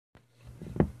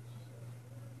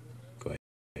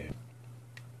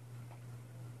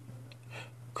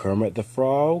Kermit the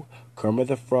Frog, Kermit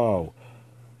the Frog.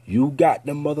 You got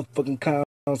them motherfucking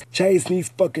clowns chasing these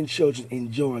fucking children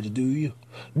in Georgia, do you?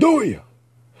 Do you?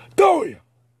 Do you?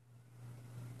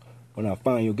 When I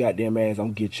find your goddamn ass, I'm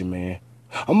gonna get you, man.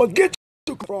 I'm gonna get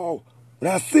you, Frog. When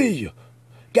I see you.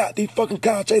 Got these fucking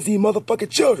clowns chasing these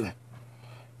motherfucking children.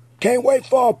 Can't wait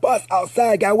for a bus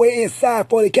outside. Gotta wait inside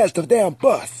before they catch the damn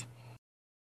bus.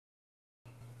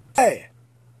 Hey.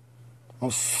 I'm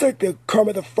sick of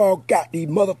Kermit the Frog got these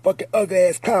motherfucking ugly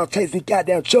ass clowns chasing these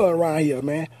goddamn children around here,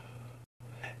 man.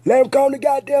 Let them come to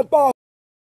goddamn ball.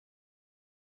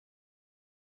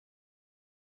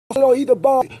 Don't eat the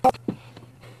ball.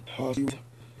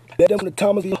 Let them to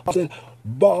Thomas and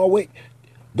Barwick,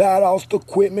 bad off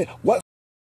equipment,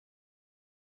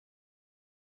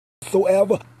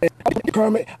 whatsoever. And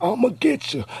Kermit, I'ma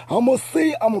get you. I'ma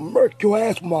murk your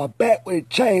ass with my back with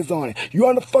chains on it. You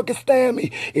understand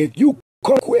me? If you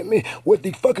come with me with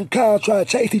the fucking clowns trying to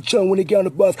chase each other when they get on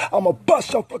the bus, I'ma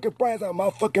bust your fucking brains out of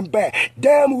my fucking back.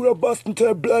 Damn who they'll bust into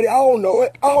the bloody. I don't know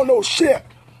it. I don't know shit.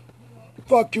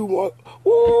 Fuck you.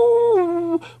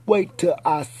 Ooh. Wait till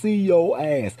I see your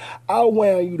ass. I'm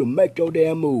wearing you to make your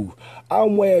damn move.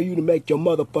 I'm wearing you to make your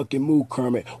motherfucking move,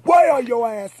 Kermit. Where are your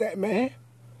ass at, man?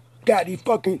 Got these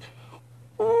fucking...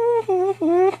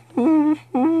 I'm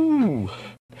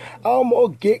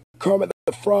gonna get Kermit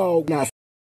the Frog when I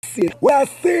see it. When I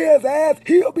see his ass,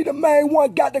 he'll be the main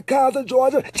one got the cars in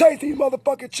Georgia chasing these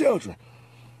motherfucking children.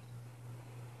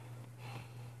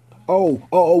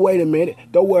 Oh, wait a minute.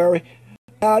 Don't worry.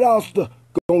 That officer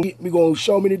gonna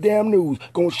show me the damn news.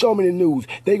 Gonna show me the news.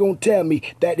 They gonna tell me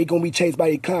that they gonna be chased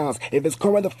by these clowns. If it's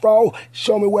Kermit the Frog,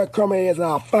 show me where Kermit is and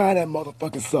I'll find that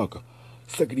motherfucking sucker.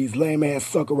 Sucker these lame ass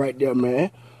sucker right there,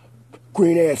 man.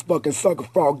 Green ass fucking sucker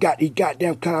frog got these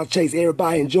goddamn clowns chase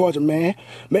everybody in Georgia, man.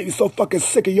 Make me so fucking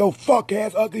sick of your fuck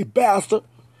ass ugly bastard.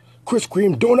 Krispy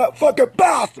Kreme donut fucking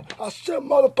bastard. I should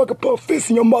motherfucking put a fist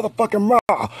in your motherfucking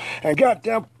mouth and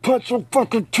goddamn punch your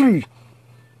fucking teeth.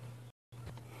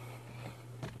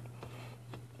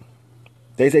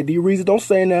 They say D-Reezy don't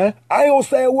say nothing. I ain't gonna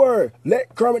say a word.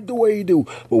 Let Kermit do what he do.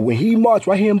 But when he march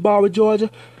right here in Barber,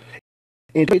 Georgia,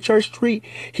 in Church Street,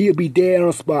 he'll be dead on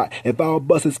the spot. If I don't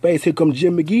bust his face, here come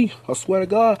Jim McGee. I swear to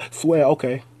God. Swear,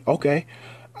 okay.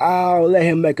 I'll let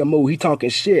him make a move. He talking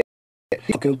shit.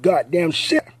 He talking goddamn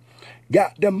shit.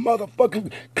 Got them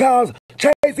motherfucking clowns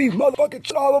chase these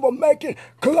motherfucking all over Macon,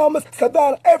 Columbus,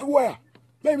 Savannah, everywhere.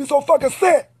 Made me so fucking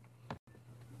sick.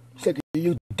 Sick of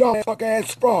you dumb fucking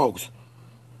ass frogs.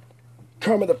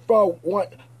 Kermit the Frog,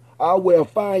 I will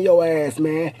find your ass,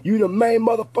 man. You the main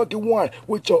motherfucking one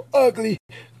with your ugly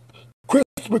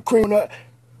Krispy Kreme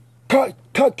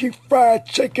Kentucky Fried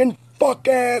Chicken fuck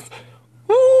ass.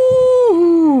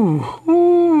 Ooh.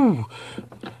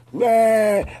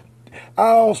 Man,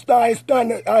 I ain't stunned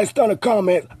the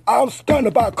comments. I'm stunned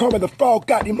about Kermit the Frog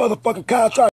got these motherfucking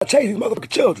cows trying to chase these motherfucking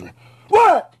children.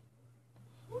 What?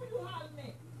 Who you hollering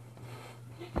at?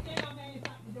 Get your damn ass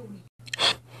out the door.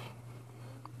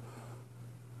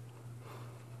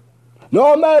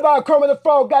 No, I'm mad about Kermit the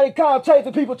Frog got his cows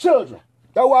chasing people's children.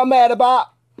 That's what I'm mad about.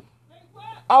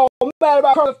 I'm mad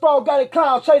about Kermit the Frog got his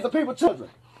clowns chasing people's children.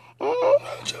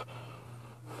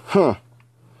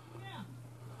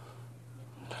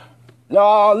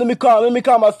 No, let me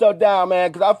calm myself down, man,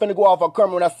 because I'm finna go off on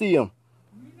Kermit when I see him.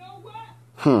 You know what?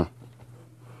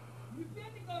 You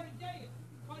finna go to jail.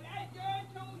 But that judge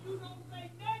told you don't say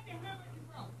nothing to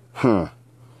Kermit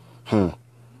the Frog.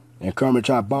 And Kermit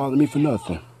tried to bother me for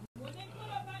nothing.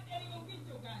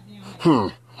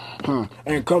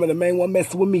 And Kermit the main one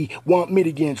messing with me, want me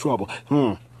to get in trouble.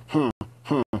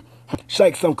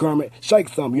 Shake some, Kermit. Shake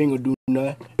some. You ain't gonna do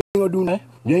nothing.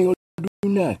 You ain't gonna do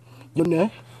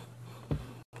nothing.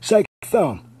 Shake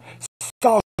some.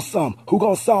 Sauce some. Who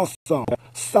gonna sauce some?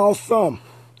 Sauce some.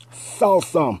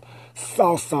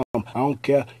 I don't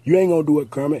care. You ain't gonna do it,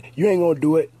 Kermit. You ain't gonna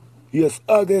do it. You just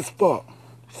ugly as fuck.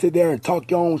 Sit there and talk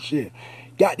your own shit.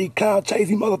 Got these clown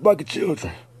chasing motherfucking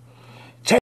children.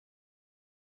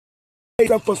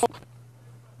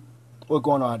 What's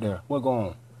going on out there? What's going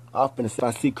on? I'm finna say, if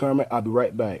I see Kermit, I'll be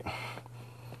right back.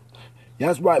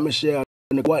 That's right, Michelle.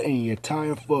 What in your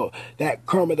entire fuck? That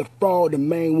Kermit the Frog, the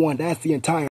main one, that's the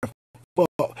entire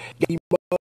fuck. These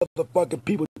motherfucking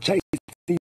people chasing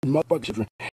these motherfucking children.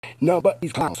 None but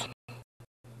these clowns.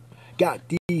 Got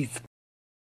these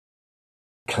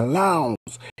clowns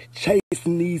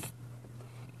chasing these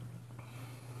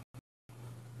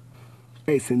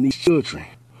children.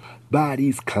 By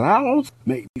these clowns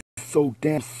make me so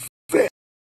damn sick.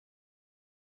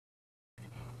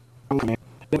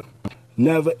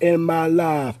 Never in my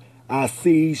life I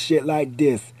see shit like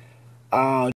this.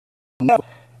 Never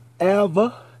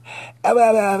ever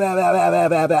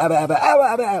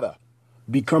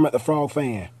be Kermit the Frog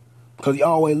fan. Because he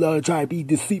always loved to try to be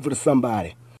deceitful to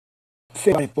somebody.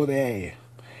 Send it for the ass.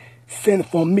 Send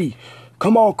for me.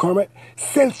 Come on, Kermit.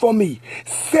 Send for me.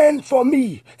 Send for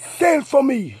me. Send for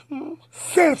me.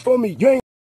 Send for me. You ain't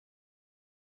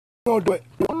gonna do it.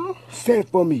 Send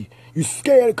for me. You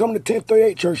scared to come to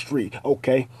 1038 Church Street.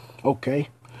 Okay.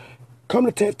 Come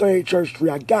to 1038 Church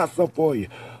Street. I got something for you.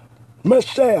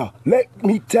 Michelle, let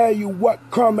me tell you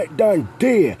what Kermit done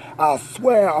did. I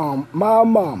swear on my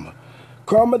mama.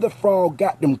 Kermit the Frog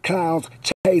got them clowns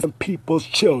chasing people's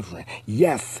children.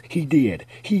 Yes, he did.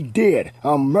 He did.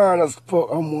 I'm mad as fuck.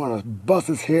 I'm gonna bust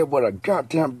his head with a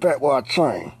goddamn backwater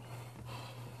train.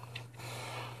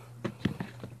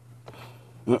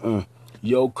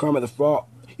 Yo, Kermit the Frog,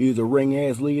 he's a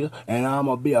ring-ass leader, and I'm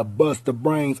gonna be a bust the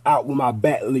brains out with my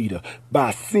bat leader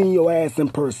by seeing your ass in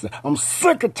person. I'm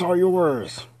sick of telling your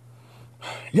words.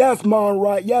 Yes, Mon,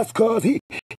 right? Yes, cuz he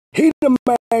the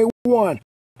main one.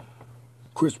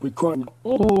 Crispy Crunch.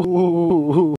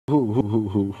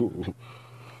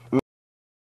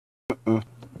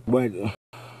 Wait.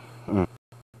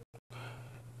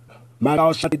 My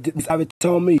dog Shanti Ivy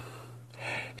told me.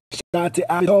 Shanti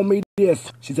Ivy told me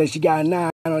this. She said she got 9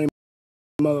 on him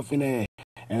motherfucking ass.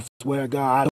 And I swear to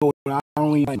God, I told her I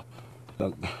don't even.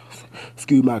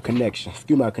 Excuse my connection.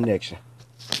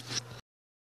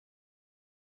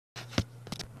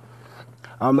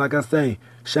 Like I say,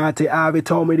 Shantae Ivy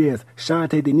told me this.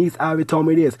 Shantae Denise Ivy told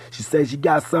me this. She said she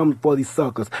got something for these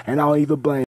suckers, and I don't even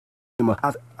blame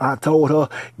her. I told her,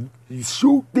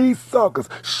 shoot these suckers,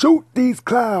 shoot these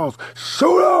clowns,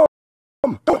 shoot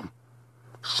them,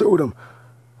 shoot them.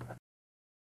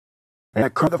 And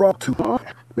that Kermit the Frog too,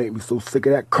 make me so sick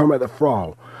of that Kermit the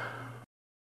Frog.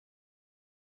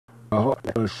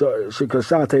 Because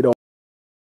Shantae don't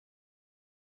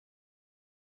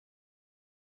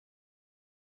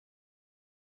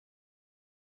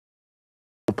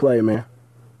play, man.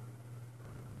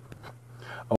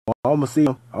 Oh, I'm gonna see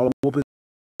him. I'm gonna whoop his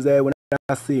ass when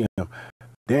I see him.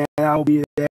 Then I'll be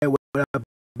there with a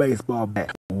baseball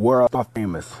bat. World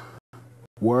famous.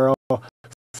 World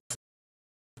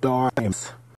star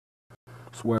famous.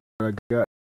 Swear to God,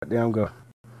 damn God.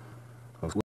 I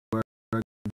swear to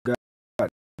God,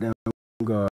 damn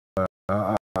God.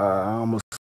 I almost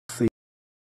see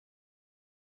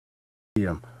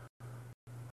him.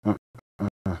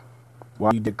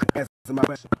 Why you did answer my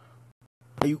question?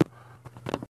 Why you?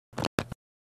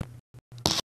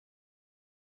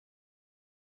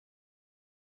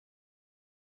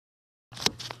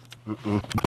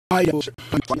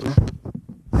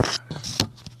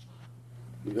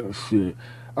 Yeah, shit.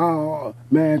 Oh,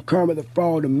 man, Kermit the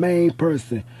Frog, the main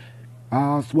person.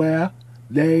 I swear,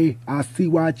 I see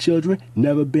why children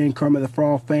never been Kermit the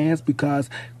Frog fans,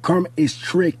 because Kermit is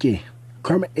tricky.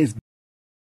 Kermit is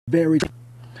very,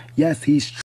 yes,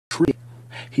 he's tricky.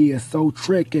 He is so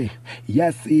tricky.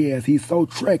 Yes, he is. He's so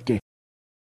tricky.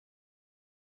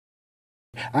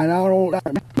 And I don't like,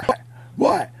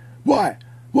 what?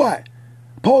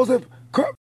 Positive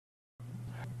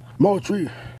Moultrie.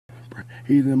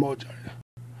 He's in Moultrie.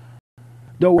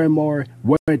 Don't worry, Maury.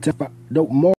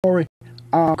 Don't Maury.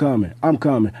 I'm coming,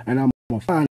 and I'm gonna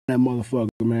find that motherfucker,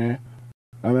 man.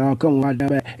 I mean, I'm coming right down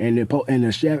back, and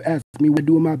the chef asked me what to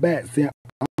do with my bat. Saying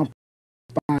I'm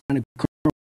finding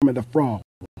Kermit the Frog.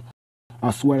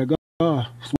 I swear to God,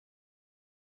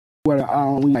 I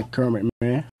don't even like Kermit,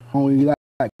 man. I don't even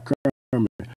like Kermit,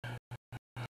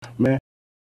 man.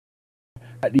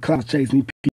 These clowns chase me,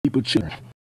 people children.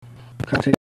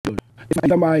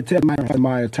 Somebody tell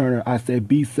Maya Turner, I said,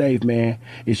 be safe, man.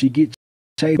 If she get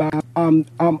chased by, I'm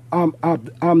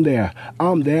there.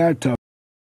 I'm there to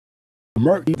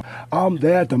murk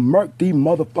these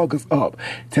motherfuckers up.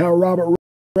 Tell Robert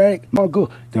Rag,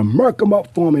 uncle, to murk them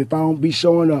up for me if I don't be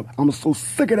showing up. I'm so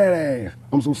sick of that ass.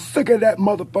 I'm so sick of that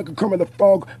motherfucker Kermit the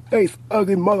Frog face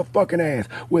ugly motherfucking ass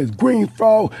with his green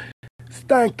frog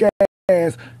stank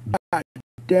ass.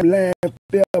 Goddamn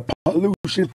landfill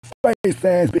pollution face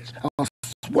ass bitch. I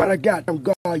swear to goddamn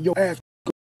God, your ass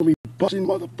gonna be busting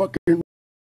motherfucking.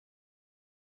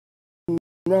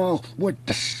 No, what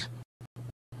the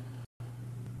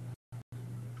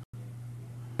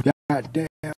goddamn.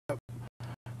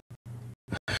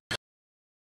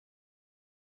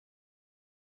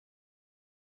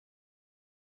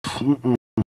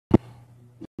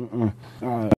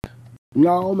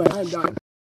 No, man, I'm done.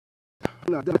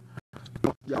 I'm not done.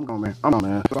 Yeah, I'm going, man. I'm on,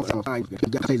 man. I'm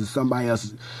chasing somebody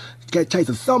else's.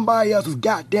 Chasing somebody else's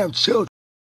goddamn children.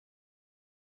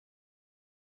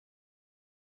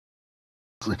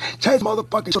 Chase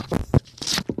motherfucking children.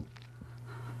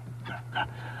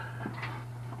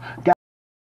 Got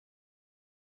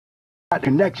the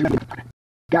connection.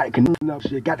 Got the connection up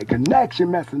shit. Got the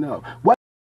connection messing up. What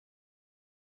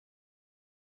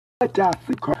y'all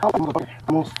see?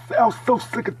 I'm so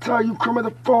sick of telling you, Kermit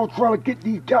the Frog trying to get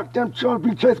these goddamn children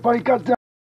being chased by these goddamn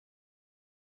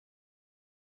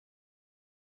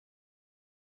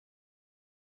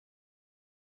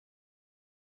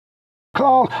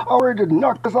clowns already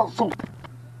knocked us out so.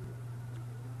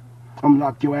 I'm gonna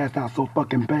knock your ass out so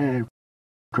fucking bad.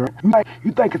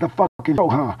 You think it's a fucking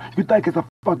joke, huh? You think it's a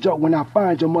fucking joke when I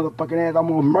find your motherfucking ass, I'm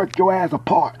gonna murk your ass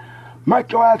apart.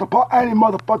 Murk your ass apart, any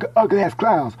motherfucking ugly ass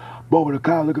clowns. Boy with a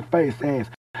clown looking face ass.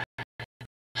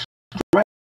 Straight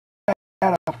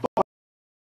out of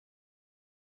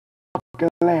fucking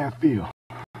landfill.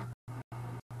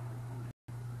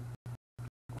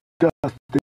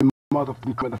 Dusty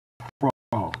motherfucking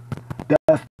frog.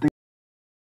 Dusty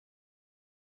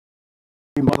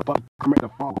motherfucking Kermit the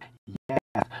Frog.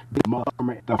 Yes, big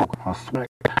motherfucking the Frog. I swear,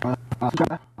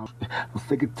 I'm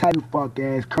sick of telling you fuck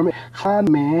ass Kermit. Try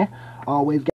man,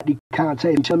 always got these kind of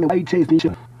chasing. Tell me why you chasing each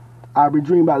other. I've been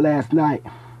dreaming about last night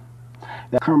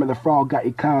that Kermit the Frog got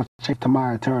his kind of chase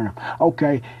Tamara Turner.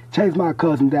 Okay, chase my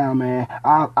cousin down, man.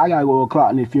 I gotta go to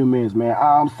Clotton in a few minutes, man.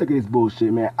 I'm sick of this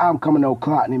bullshit, man. I'm coming to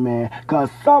Clotton, man,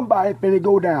 cause somebody finna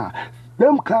go down.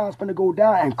 Them clowns finna go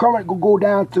down, and Kermit gonna go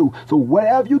down too. So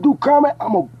whatever you do, Kermit,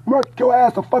 I'm gonna murk your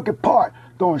ass a fucking part.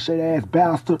 Throwing shit ass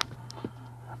bastard.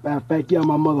 Matter of fact, yeah,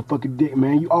 my motherfucking dick,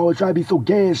 man. You always try to be so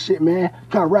gay and shit, man.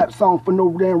 Try to rap songs for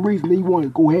no damn reason. Then you want to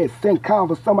go ahead and sing clowns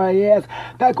for somebody ass.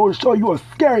 That go to show you a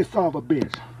scary son of a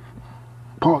bitch.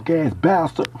 Punk ass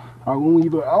bastard. I don't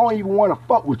even want to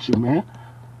fuck with you, man.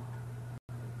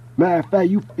 Matter of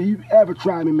fact, you ever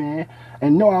try me, man,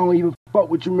 and no, I don't even fuck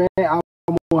with you, man. I'm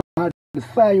gonna the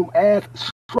same ass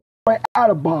straight out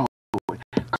of ball.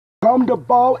 Come to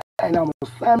ball, and I'm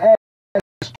gonna slam ass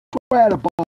straight out of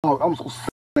ball. I'm so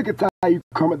sick of time you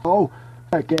coming though,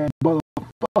 like ass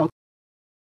motherfucker.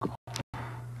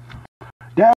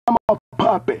 Damn, I'm a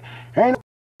puppet. Ain't no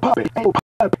puppet. Ain't no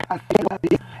puppet. I said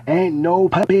puppet. Ain't no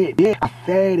puppet, bitch. I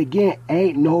say it again.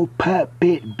 Ain't no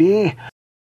puppet, bitch.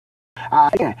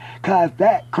 Cause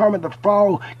that Kermit the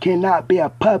Frog cannot be a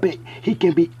puppet. He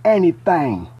can be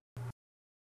anything.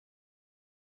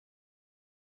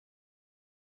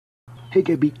 He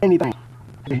can be anything.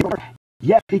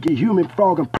 Yes, he can human,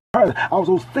 frog, and person. I was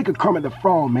so sick of Kermit the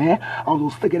Frog, man. I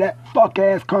was so sick of that fuck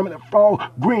ass Kermit the Frog,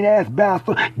 green ass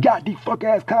bastard. Got these fuck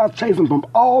ass clowns chasing from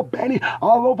Albany,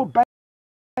 all over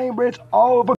Bainbridge,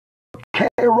 all over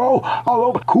Cairo, all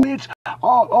over Coolidge,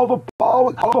 all over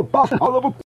Boston, all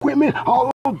over Quitman, all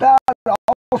over Valley,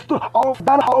 Ulster, all over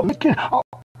Valley, all over Michigan, all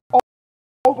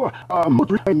over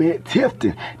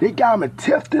Tifton. They got him at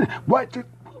Tifton. Wait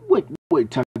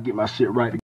till I get my shit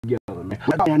right together, man.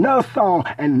 Another song,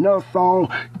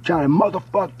 try to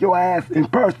motherfuck your ass in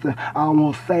person. I don't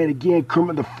want to say it again,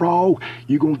 Kermit the Frog.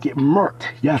 You gonna get murked.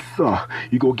 Yes, sir.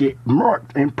 You gonna get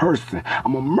murked in person.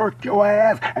 I'm gonna murk your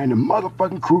ass and the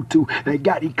motherfucking crew too. They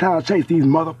got these clowns chase these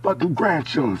motherfucking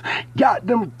grandchildren. Got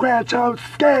them grandchildren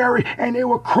scary and they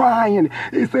were crying.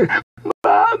 They said,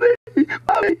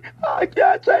 Mommy, I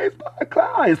got chased by a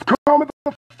clown. It's Kermit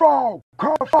the Frog.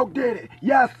 Kermit the Frog did it.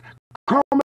 Yes, Kermit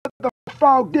the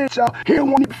Frog did, y'all. He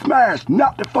didn't want to smash,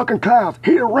 not the fucking clowns.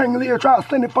 He the ringleader trying to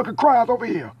send the fucking clowns over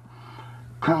here.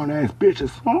 Clown ass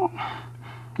bitches.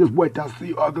 Just wait till I see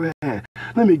you ugly ass.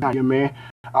 Let me get you, man.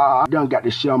 I done got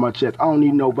this shit on my chest. I don't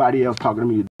need nobody else talking to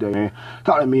me today, man.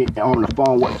 Talk to me on the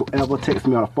phone whatsoever. Text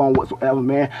me on the phone whatsoever,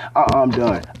 man. I'm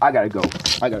done. I gotta go.